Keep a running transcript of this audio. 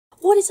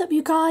What is up,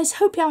 you guys?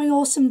 Hope you're having an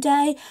awesome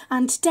day,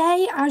 and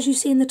today, as you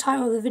see in the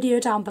title of the video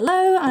down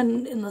below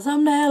and in the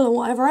thumbnail or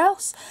whatever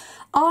else,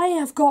 I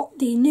have got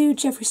the new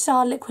Jeffree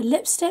Star liquid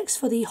lipsticks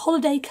for the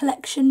Holiday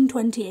Collection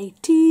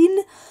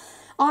 2018.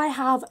 I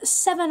have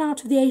 7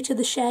 out of the 8 of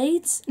the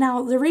shades.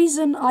 Now, the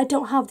reason I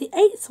don't have the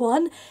 8th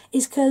one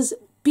is because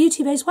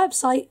Beauty Bay's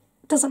website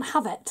doesn't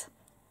have it.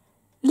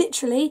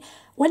 Literally,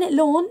 when it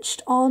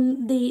launched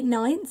on the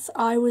 9th,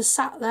 I was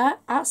sat there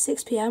at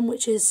 6 PM,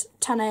 which is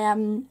 10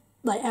 AM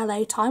like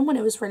LA time when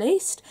it was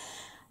released.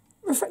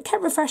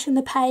 Kept refreshing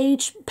the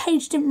page.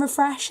 Page didn't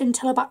refresh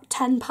until about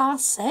 10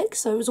 past 6,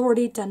 so it was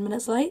already 10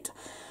 minutes late.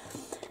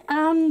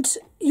 And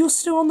you're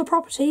still on the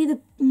property,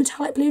 the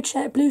metallic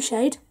blue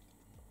shade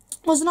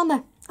wasn't on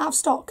there, out of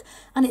stock,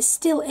 and it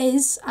still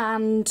is,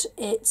 and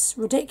it's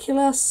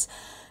ridiculous.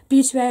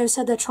 Beauty Bay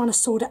said they're trying to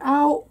sort it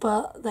out,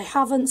 but they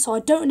haven't, so I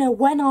don't know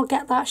when I'll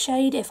get that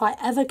shade, if I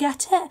ever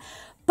get it.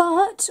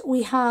 But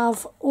we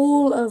have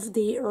all of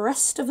the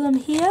rest of them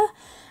here,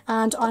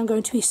 and I'm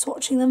going to be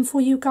swatching them for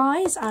you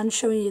guys and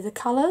showing you the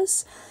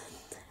colours.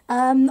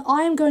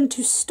 I am going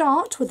to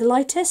start with the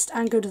lightest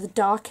and go to the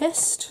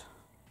darkest,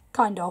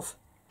 kind of.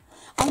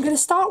 I'm going to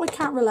start with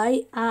Can't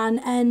Relate and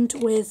end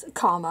with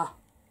Karma.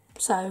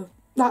 So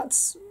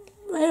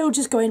it'll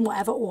just go in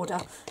whatever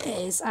order it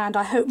is, and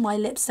I hope my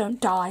lips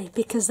don't die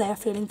because they are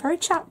feeling very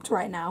chapped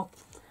right now.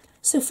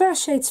 So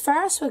first shades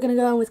first, we're going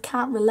to go in with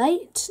Can't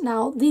Relate.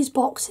 Now these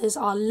boxes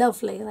are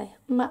lovely, they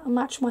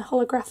match my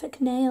holographic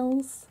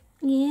nails.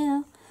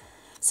 Yeah.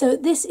 So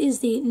this is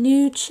the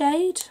nude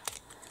shade.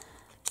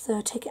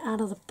 So take it out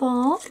of the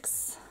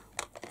box.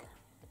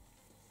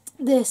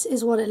 This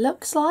is what it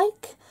looks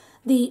like.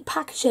 The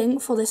packaging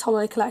for this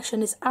holiday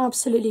collection is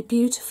absolutely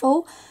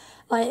beautiful.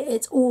 Like,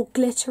 it's all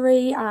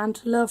glittery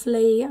and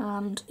lovely,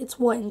 and it's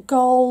white and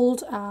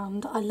gold,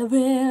 and I love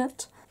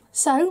it.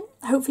 So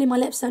hopefully my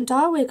lips don't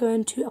die. We're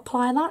going to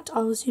apply that.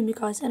 I'll zoom you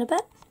guys in a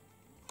bit.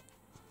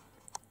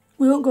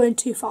 We won't go in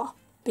too far,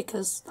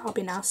 because that'll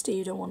be nasty.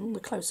 You don't want the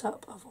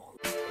close-up of all.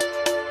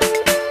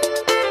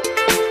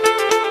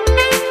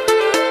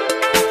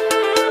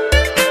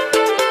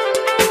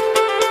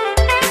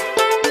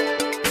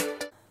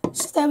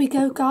 So there we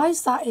go,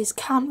 guys. That is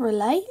Can't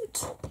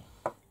Relate.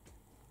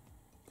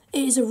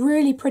 It is a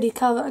really pretty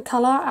colour.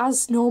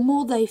 As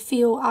normal, they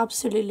feel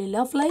absolutely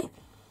lovely.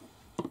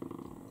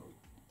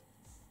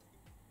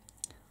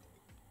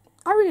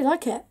 I really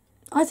like it.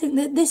 I think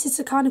that this is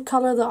the kind of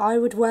colour that I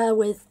would wear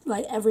with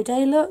like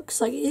everyday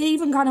looks. Like, it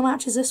even kind of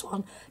matches this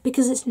one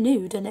because it's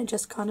nude and it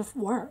just kind of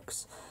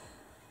works.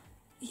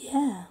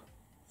 Yeah,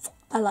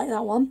 I like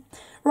that one.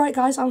 Right,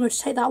 guys, I'm going to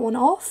take that one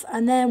off,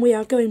 and then we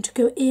are going to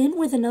go in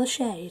with another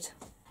shade.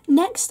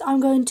 Next, I'm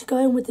going to go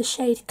in with the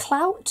shade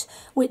Clout,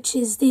 which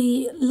is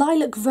the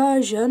lilac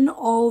version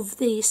of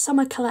the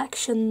Summer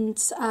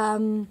Collection's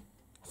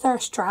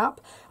Thirst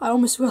Trap. I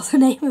almost forgot the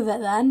name of it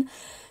then.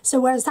 So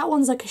whereas that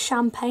one's like a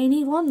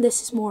champagne-y one,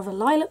 this is more of a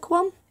lilac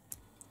one.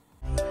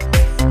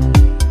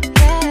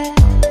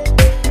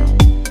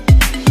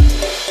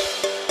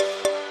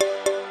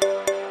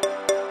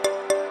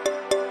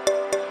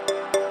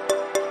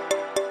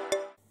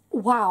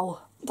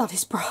 Wow, that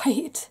is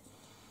bright.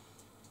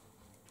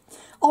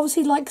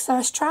 Obviously, like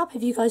Thirst Trap,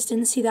 if you guys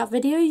didn't see that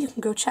video, you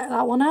can go check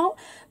that one out.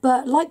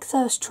 But like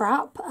Thirst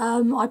Trap,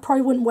 I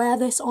probably wouldn't wear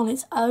this on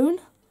its own.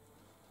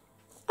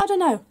 I don't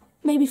know.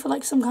 Maybe for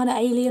like some kind of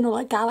alien or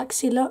like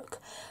galaxy look,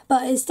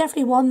 but it's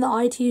definitely one that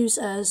I'd use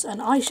as an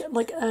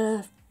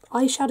eyeshadow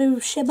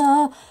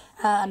shimmer,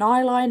 an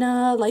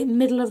eyeliner, like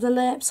middle of the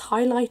lips,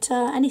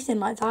 highlighter,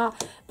 anything like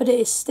that. But it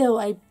is still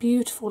a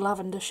beautiful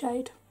lavender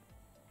shade.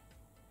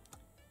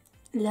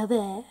 Love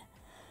it.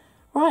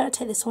 Right, I'll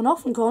take this one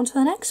off and go on to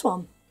the next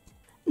one.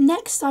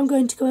 Next, I'm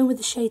going to go in with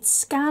the shade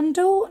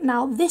Scandal.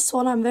 Now this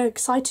one I'm very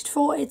excited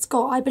for. It's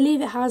got, I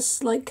believe it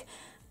has like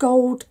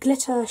gold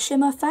glitter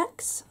shimmer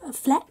flecks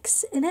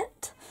in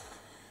it,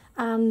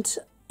 and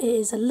it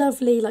is a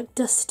lovely like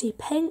dusty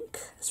pink.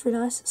 It's really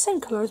nice, same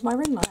colour as my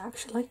ring light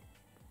actually.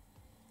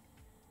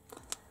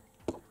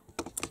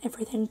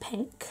 Everything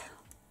pink.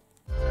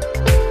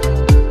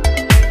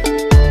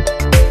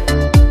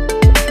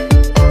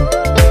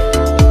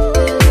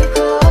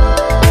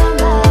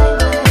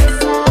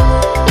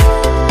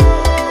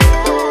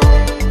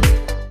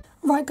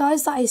 Right,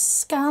 guys, that is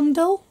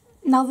Scandal.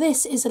 Now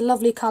this is a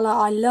lovely colour,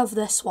 I love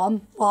this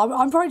one. Well,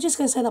 I'm probably just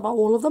going to say that about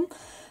all of them,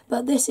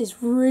 but this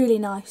is really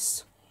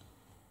nice.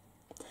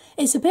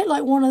 It's a bit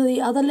like one of the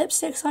other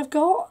lipsticks I've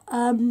got,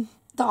 that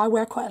I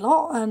wear quite a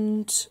lot,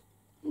 and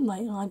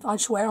like I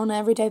just wear on an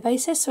everyday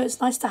basis, so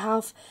it's nice to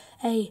have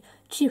a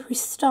Jeffree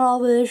Star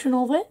version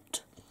of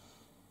it.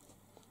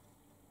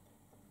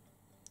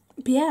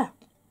 But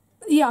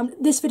yeah,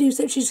 this video is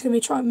literally just going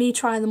to be me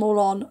trying them all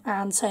on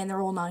and saying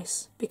they're all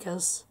nice,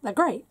 because they're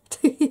great.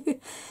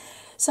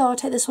 So I'll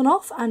take this one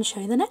off and show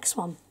you the next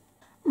one.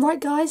 Right,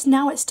 guys,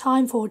 now it's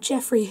time for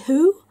Jeffree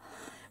Who,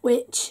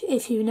 which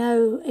if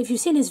you've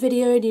seen his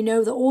video and you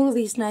know that all of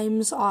these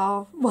names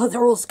are, well,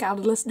 they're all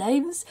scandalous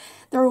names.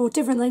 They're all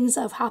different things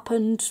that have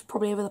happened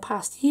probably over the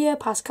past year,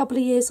 past couple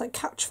of years, like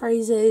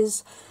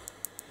catchphrases,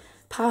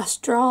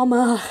 past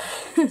drama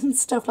and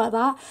stuff like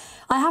that.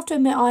 I have to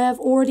admit, I have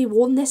already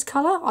worn this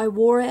colour. I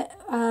wore it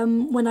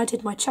when I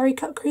did my cherry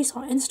cut crease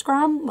on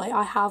Instagram. Like,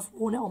 I have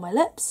worn it on my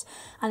lips,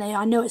 and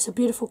I know it's a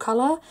beautiful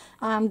colour,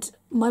 and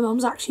my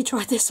mum's actually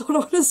tried this one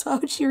on as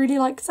well. She really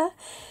likes it.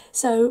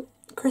 So,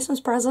 Christmas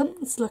present,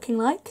 it's looking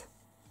like.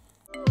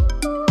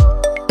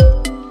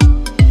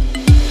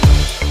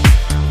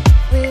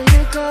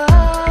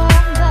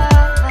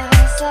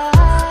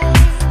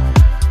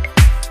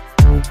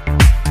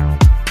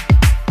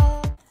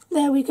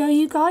 There we go,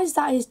 you guys.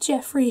 That is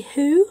Jeffree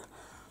Who.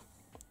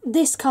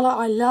 This colour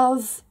I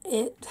love.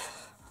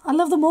 I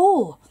love them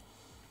all.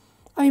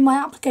 I mean, my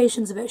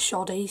application's a bit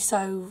shoddy,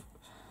 so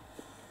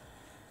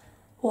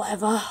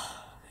whatever.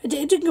 It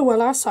didn't go well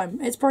last time.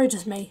 It's probably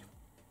just me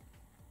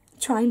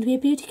trying to be a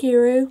beauty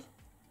guru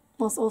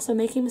whilst also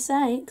making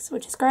mistakes,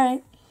 which is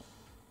great.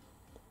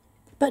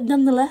 But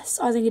nonetheless,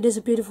 I think it is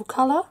a beautiful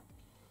colour.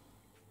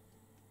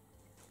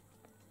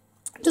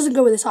 It doesn't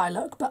go with this eye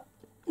look, but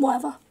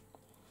whatever.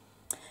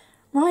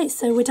 Right,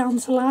 so we're down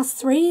to the last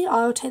three.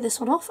 I'll take this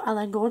one off and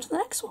then go on to the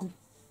next one.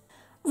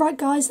 Right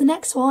guys, the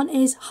next one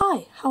is,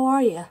 hi, how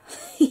are you?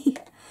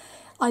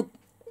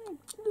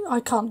 I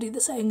can't do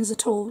the sayings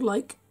at all,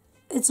 like,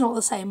 it's not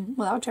the same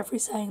without Jeffree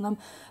saying them.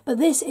 But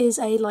this is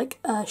a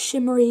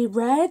shimmery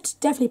red,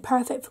 definitely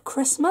perfect for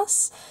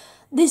Christmas.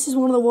 This is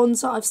one of the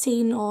ones that I've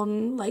seen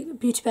on like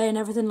Beauty Bay and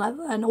everything, like,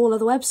 and all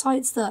other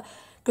websites, that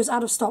goes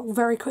out of stock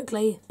very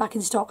quickly, back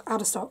in stock,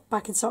 out of stock,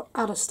 back in stock,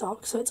 out of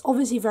stock. So it's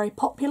obviously very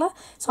popular,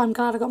 so I'm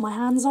glad I got my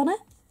hands on it.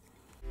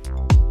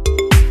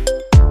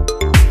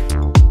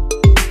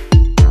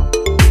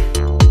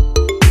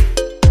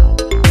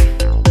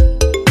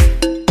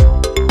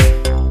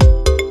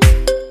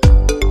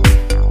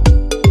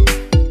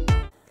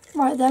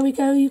 Right, there we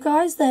go, you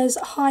guys. There's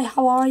Hi,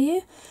 How Are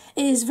You?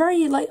 It is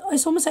very, like,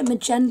 it's almost like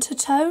magenta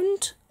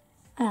toned.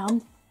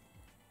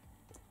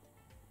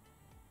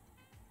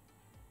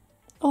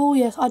 Oh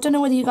yes, I don't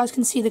know whether you guys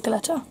can see the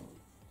glitter.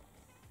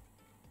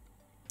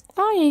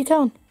 Oh yeah, you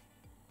can.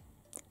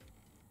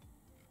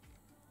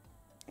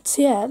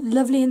 So yeah,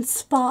 lovely and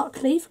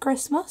sparkly for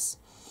Christmas.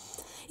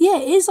 Yeah,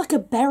 it is like a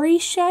berry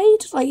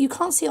shade. Like, you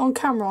can't see it on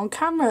camera. On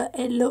camera,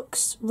 it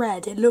looks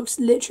red. It looks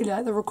literally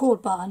like the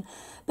record button.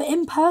 But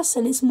in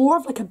person, it's more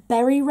of like a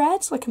berry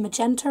red, like a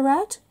magenta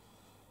red.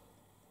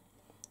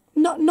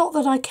 Not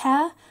that I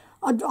care.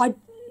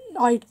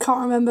 I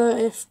can't remember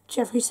if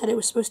Jeffree said it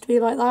was supposed to be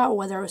like that, or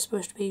whether it was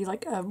supposed to be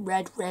like a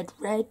red,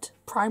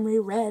 primary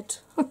red.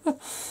 But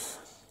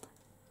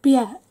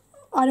yeah,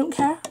 I don't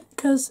care,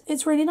 because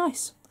it's really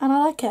nice, and I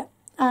like it.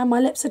 And my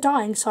lips are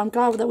dying, so I'm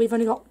glad that we've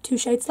only got 2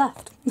 shades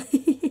left.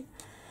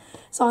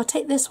 So I'll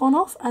take this one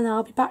off, and then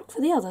I'll be back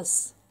for the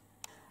others.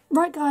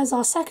 Right guys,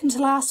 our second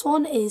to last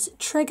one is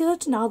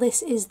Triggered. Now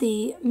this is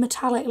the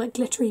metallic, like,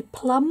 glittery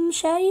plum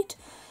shade.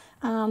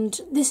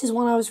 And this is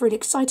one I was really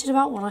excited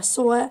about when I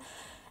saw it.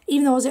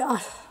 Even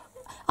though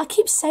I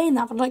keep saying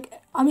that, but like,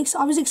 I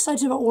was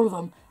excited about all of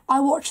them. I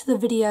watched the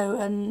video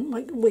and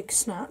like wig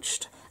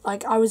snatched.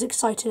 Like, I was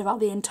excited about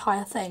the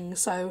entire thing.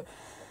 So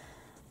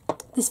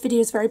this video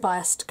is very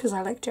biased because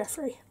I like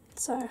Jeffree.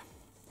 So.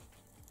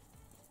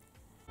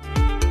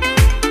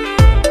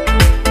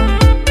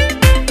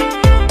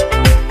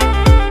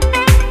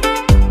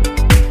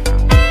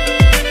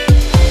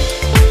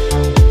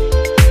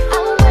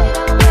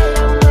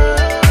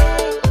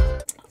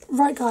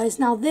 Right guys,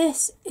 now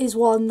this is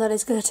one that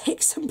is going to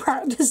take some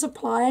practice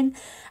applying,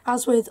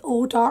 as with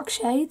all dark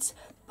shades,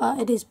 but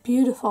it is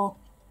beautiful.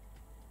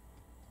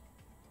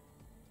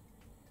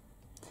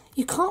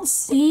 You can't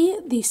see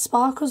the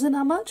sparkles in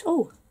that much.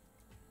 Oh,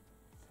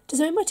 does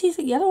it make my teeth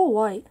look yellow or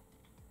white?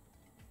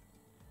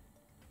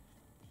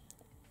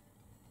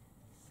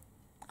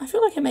 I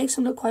feel like it makes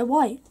them look quite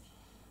white.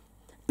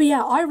 But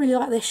yeah, I really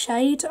like this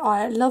shade.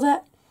 I love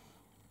it.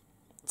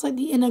 It's like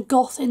the inner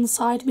goth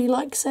inside me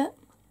likes it.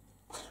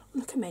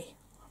 Look at me,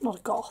 I'm not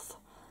a goth.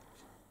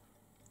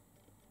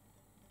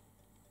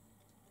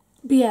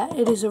 But yeah,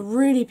 it is a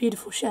really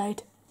beautiful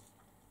shade.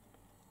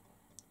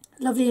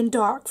 Lovely and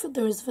dark for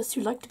those of us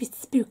who like to be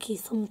spooky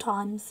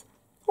sometimes.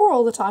 Or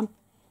all the time.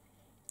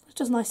 It's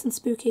just nice and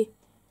spooky.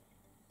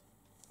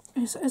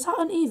 Is that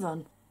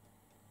uneven?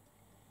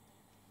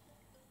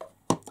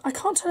 I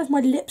can't tell if my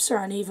lips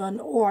are uneven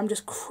or I'm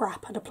just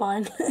crap at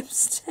applying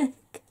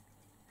lipstick.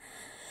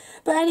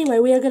 But anyway,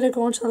 we are going to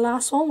go on to the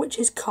last one, which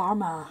is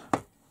Karma.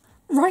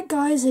 Right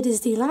guys, it is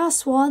the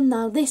last one.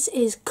 Now this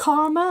is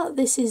Karma.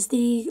 This is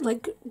the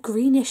like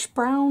greenish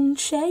brown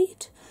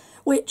shade,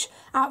 which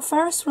at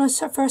first, when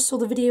I first saw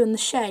the video in the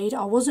shade,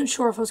 I wasn't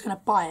sure if I was going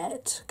to buy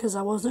it because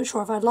I wasn't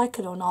sure if I'd like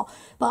it or not.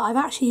 But I've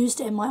actually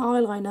used it in my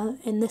eyeliner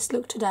in this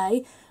look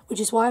today, which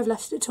is why I've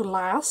left it till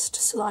last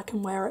so that I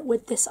can wear it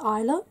with this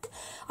eye look.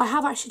 I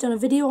have actually done a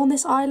video on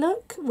this eye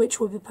look, which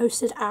will be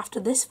posted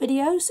after this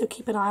video, so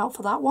keep an eye out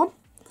for that one.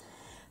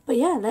 But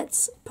yeah,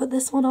 let's put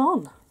this one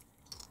on.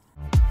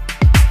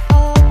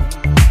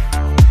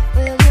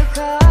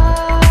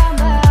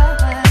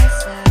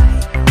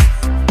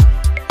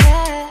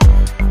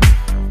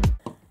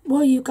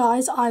 Well, you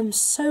guys, I'm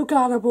so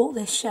glad I bought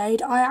this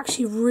shade. I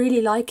actually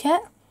really like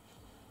it.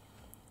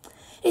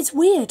 It's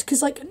weird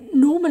because, like,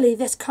 normally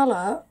this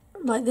colour,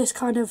 like this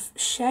kind of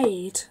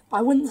shade,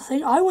 I wouldn't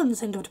think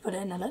of to put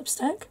it in a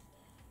lipstick.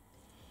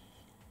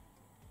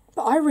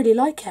 But I really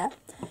like it.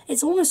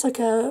 It's almost like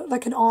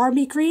an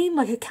army green,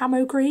 like a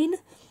camo green.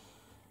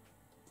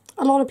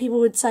 A lot of people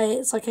would say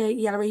it's like a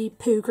yellowy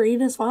poo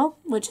green as well,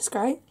 which is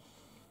great.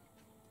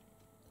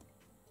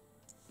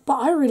 But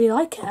I really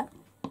like it.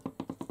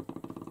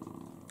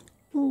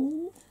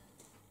 Ooh.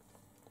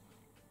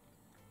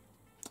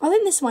 I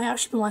think this might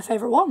actually be my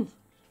favourite one.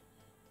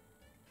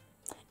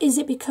 Is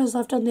it because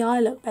I've done the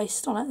eye look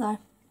based on it though?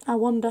 I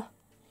wonder.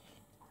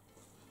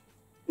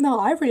 No,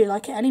 I really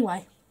like it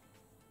anyway.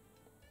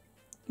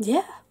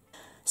 Yeah.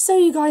 So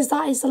you guys,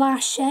 that is the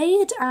last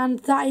shade, and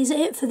that is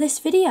it for this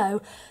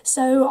video.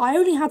 So I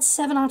only had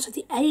 7 out of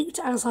the 8.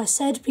 As I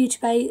said, Beauty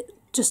Bay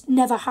just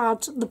never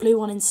had the blue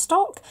one in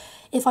stock.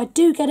 If I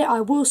do get it, I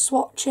will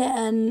swatch it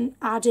and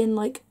add in,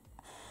 like,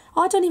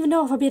 I don't even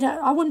know if I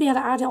wouldn't be able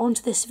to add it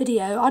onto this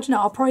video. I don't know,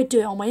 I'll probably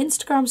do it on my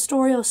Instagram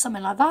story or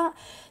something like that.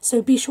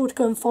 So be sure to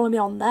go and follow me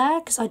on there,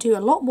 because I do a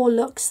lot more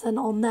looks than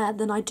on there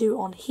than I do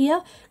on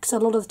here, because a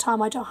lot of the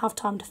time I don't have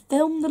time to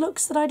film the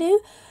looks that I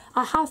do.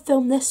 I have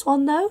filmed this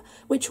one though,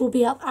 which will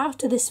be up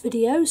after this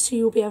video, so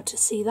you'll be able to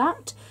see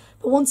that.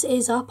 But once it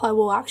is up, I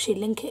will actually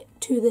link it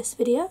to this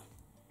video.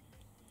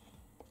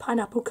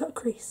 Pineapple cut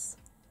crease.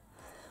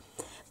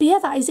 But yeah,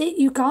 that is it,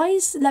 you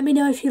guys. Let me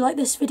know if you like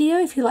this video,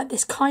 if you like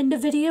this kind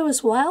of video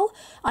as well.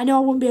 I know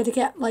I won't be able to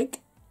get, like,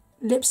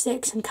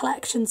 lipsticks and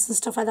collections and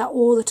stuff like that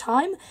all the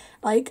time.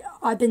 Like,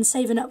 I've been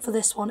saving up for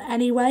this one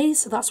anyway,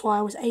 so that's why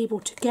I was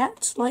able to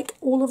get, like,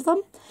 all of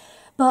them.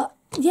 But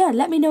yeah,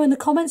 let me know in the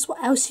comments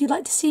what else you'd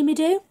like to see me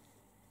do.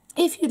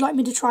 If you'd like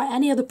me to try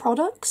any other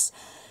products,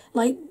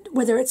 like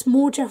whether it's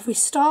more Jeffree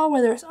Star,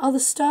 whether it's other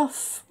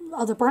stuff,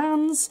 other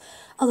brands,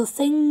 other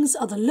things,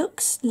 other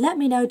looks, let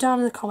me know down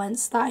in the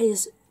comments. That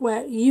is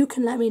where you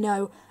can let me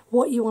know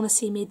what you want to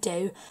see me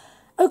do.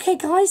 Okay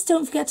guys,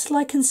 don't forget to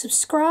like and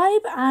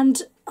subscribe,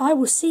 and I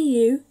will see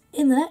you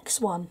in the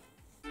next one.